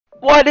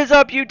What is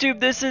up, YouTube?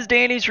 This is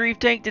Danny's Reef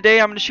Tank. Today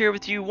I'm going to share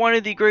with you one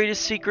of the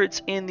greatest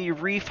secrets in the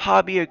reef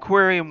hobby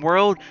aquarium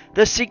world.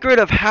 The secret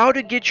of how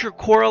to get your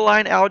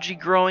coralline algae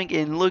growing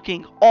and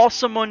looking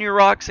awesome on your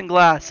rocks and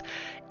glass.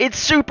 It's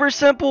super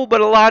simple,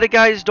 but a lot of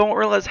guys don't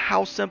realize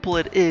how simple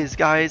it is,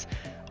 guys.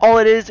 All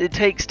it is, it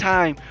takes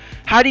time.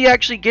 How do you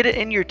actually get it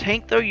in your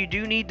tank, though? You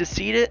do need to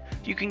seed it.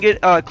 You can get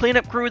a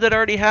cleanup crew that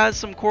already has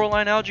some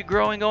coralline algae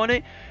growing on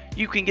it.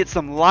 You can get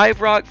some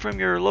live rock from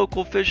your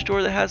local fish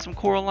store that has some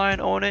coralline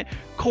on it,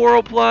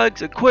 coral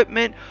plugs,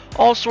 equipment,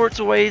 all sorts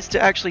of ways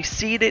to actually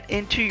seed it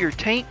into your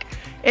tank.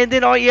 And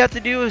then all you have to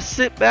do is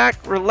sit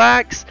back,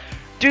 relax,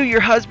 do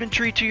your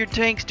husbandry to your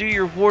tanks, do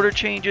your water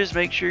changes,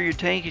 make sure your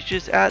tank is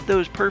just at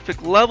those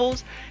perfect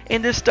levels,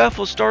 and this stuff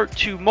will start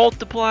to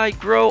multiply,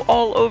 grow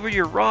all over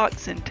your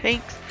rocks and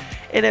tanks,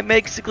 and it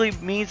basically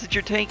means that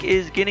your tank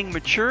is getting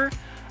mature.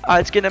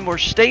 It's getting more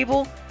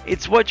stable.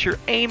 It's what you're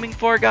aiming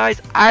for,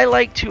 guys. I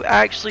like to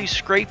actually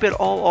scrape it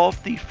all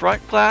off the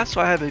front glass,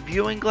 so I have a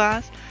viewing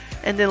glass,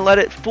 and then let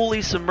it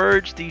fully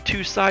submerge the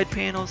two side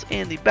panels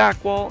and the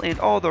back wall and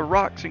all the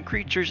rocks and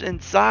creatures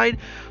inside.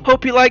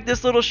 Hope you like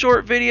this little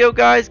short video,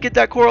 guys. Get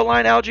that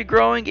coralline algae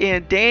growing,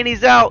 and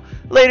Danny's out.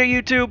 Later,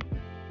 YouTube.